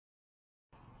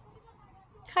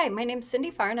Hi, my name is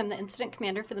Cindy Farr, and I'm the Incident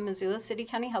Commander for the Missoula City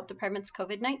County Health Department's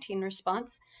COVID-19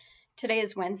 response. Today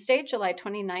is Wednesday, July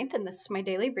 29th, and this is my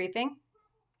daily briefing.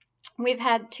 We've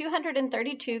had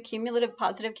 232 cumulative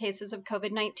positive cases of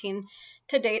COVID-19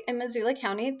 to date in Missoula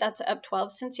County. That's up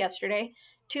 12 since yesterday.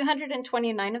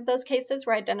 229 of those cases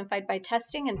were identified by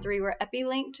testing and 3 were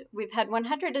epi-linked. We've had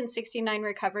 169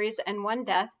 recoveries and 1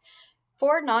 death.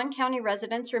 4 non-county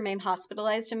residents remain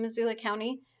hospitalized in Missoula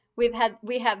County.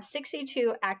 We have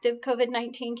 62 active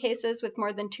COVID-19 cases with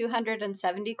more than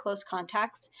 270 close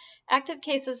contacts. Active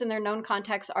cases and their known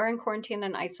contacts are in quarantine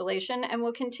and isolation and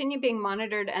will continue being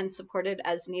monitored and supported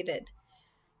as needed.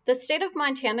 The state of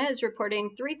Montana is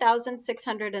reporting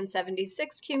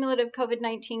 3,676 cumulative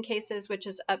COVID-19 cases, which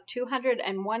is up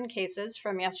 201 cases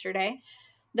from yesterday.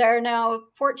 There are now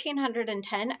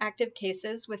 1,410 active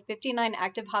cases with 59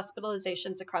 active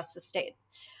hospitalizations across the state.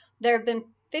 There have been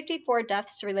 54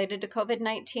 deaths related to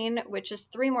COVID-19, which is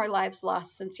 3 more lives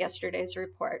lost since yesterday's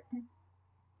report.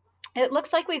 It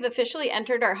looks like we've officially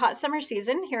entered our hot summer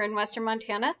season here in western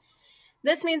Montana.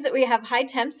 This means that we have high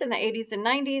temps in the 80s and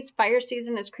 90s. Fire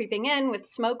season is creeping in with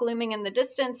smoke looming in the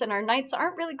distance, and our nights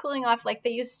aren't really cooling off like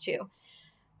they used to.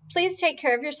 Please take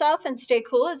care of yourself and stay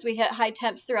cool as we hit high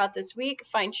temps throughout this week.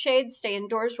 Find shade, stay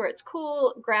indoors where it's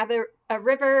cool, grab a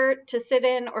river to sit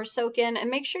in or soak in, and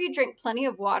make sure you drink plenty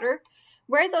of water.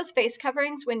 Wear those face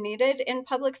coverings when needed in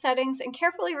public settings and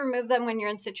carefully remove them when you're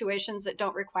in situations that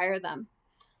don't require them.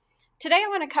 Today, I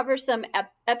want to cover some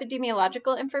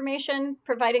epidemiological information,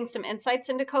 providing some insights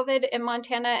into COVID in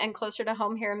Montana and closer to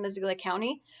home here in Missoula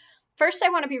County. First, I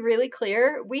want to be really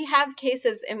clear. We have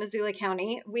cases in Missoula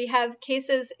County. We have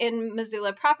cases in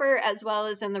Missoula proper as well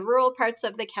as in the rural parts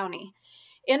of the county.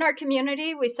 In our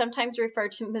community, we sometimes refer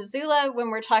to Missoula when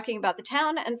we're talking about the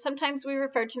town, and sometimes we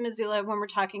refer to Missoula when we're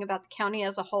talking about the county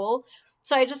as a whole.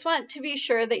 So I just want to be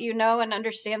sure that you know and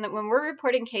understand that when we're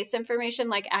reporting case information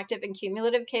like active and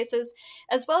cumulative cases,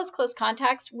 as well as close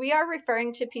contacts, we are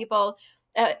referring to people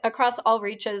across all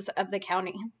reaches of the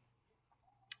county.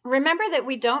 Remember that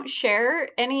we don't share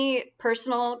any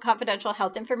personal confidential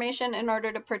health information in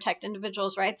order to protect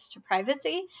individuals' rights to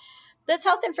privacy. This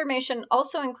health information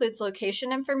also includes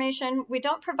location information. We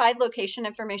don't provide location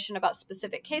information about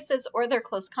specific cases or their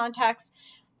close contacts.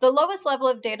 The lowest level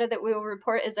of data that we will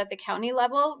report is at the county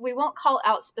level. We won't call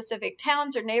out specific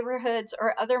towns or neighborhoods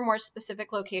or other more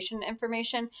specific location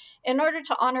information in order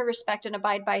to honor, respect, and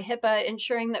abide by HIPAA,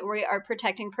 ensuring that we are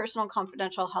protecting personal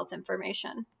confidential health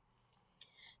information.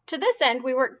 To this end,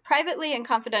 we work privately and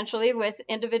confidentially with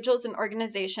individuals and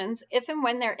organizations if and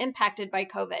when they're impacted by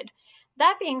COVID.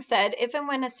 That being said, if and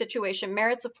when a situation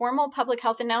merits a formal public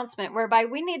health announcement whereby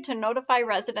we need to notify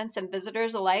residents and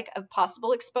visitors alike of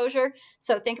possible exposure,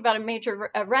 so think about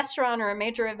a restaurant or a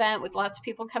major event with lots of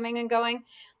people coming and going,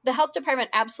 the health department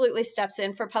absolutely steps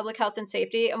in for public health and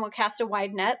safety and will cast a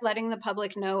wide net, letting the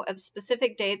public know of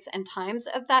specific dates and times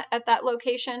of that at that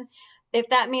location, if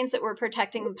that means that we're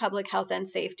protecting public health and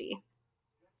safety.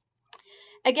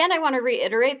 Again, I want to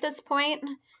reiterate this point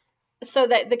so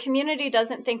that the community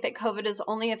doesn't think that COVID is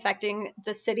only affecting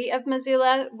the city of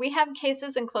Missoula. We have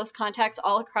cases and close contacts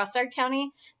all across our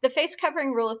county. The face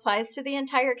covering rule applies to the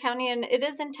entire county, and it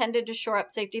is intended to shore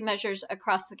up safety measures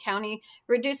across the county,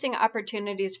 reducing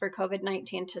opportunities for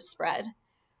COVID-19 to spread.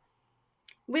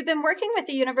 We've been working with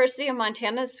the University of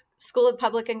Montana's School of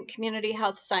Public and Community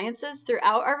Health Sciences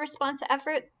throughout our response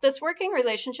effort. This working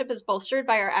relationship is bolstered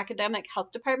by our academic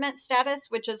health department status,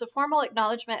 which is a formal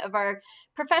acknowledgement of our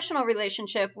professional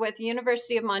relationship with the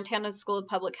University of Montana's School of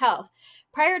Public Health.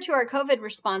 Prior to our COVID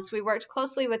response, we worked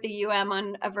closely with the UM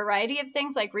on a variety of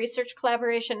things like research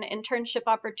collaboration, internship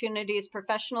opportunities,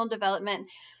 professional development,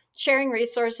 sharing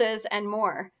resources, and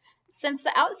more. Since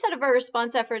the outset of our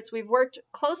response efforts, we've worked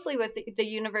closely with the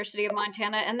University of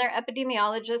Montana and their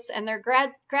epidemiologists and their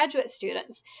graduate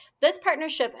students. This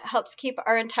partnership helps keep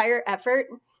our entire effort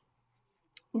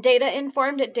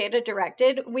data-informed and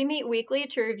data-directed. We meet weekly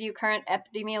to review current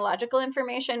epidemiological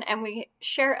information, and we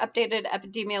share updated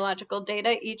epidemiological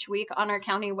data each week on our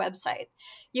county website.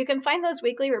 You can find those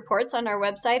weekly reports on our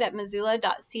website at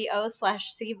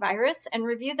missoula.co/cvirus and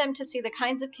review them to see the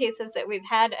kinds of cases that we've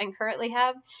had and currently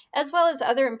have, as well as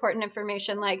other important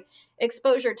information like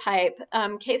exposure type,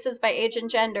 cases by age and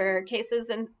gender, cases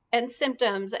and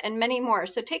symptoms, and many more.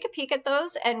 So take a peek at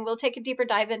those, and we'll take a deeper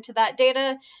dive into that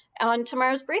data on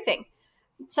tomorrow's briefing.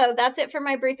 So that's it for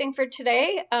my briefing for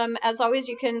today. As always,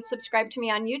 you can subscribe to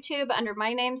me on YouTube under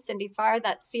my name, Cindy Farr.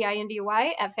 That's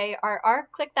CindyFarr.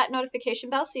 Click that notification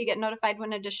bell so you get notified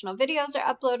when additional videos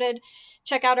are uploaded.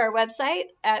 Check out our website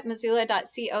at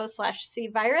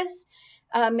missoula.co/cvirus.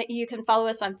 You can follow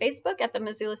us on Facebook at the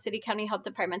Missoula City County Health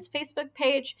Department's Facebook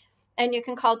page, and you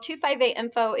can call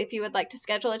 258-INFO if you would like to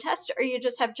schedule a test or you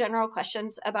just have general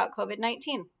questions about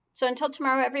COVID-19. So until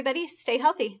tomorrow, everybody, stay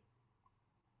healthy.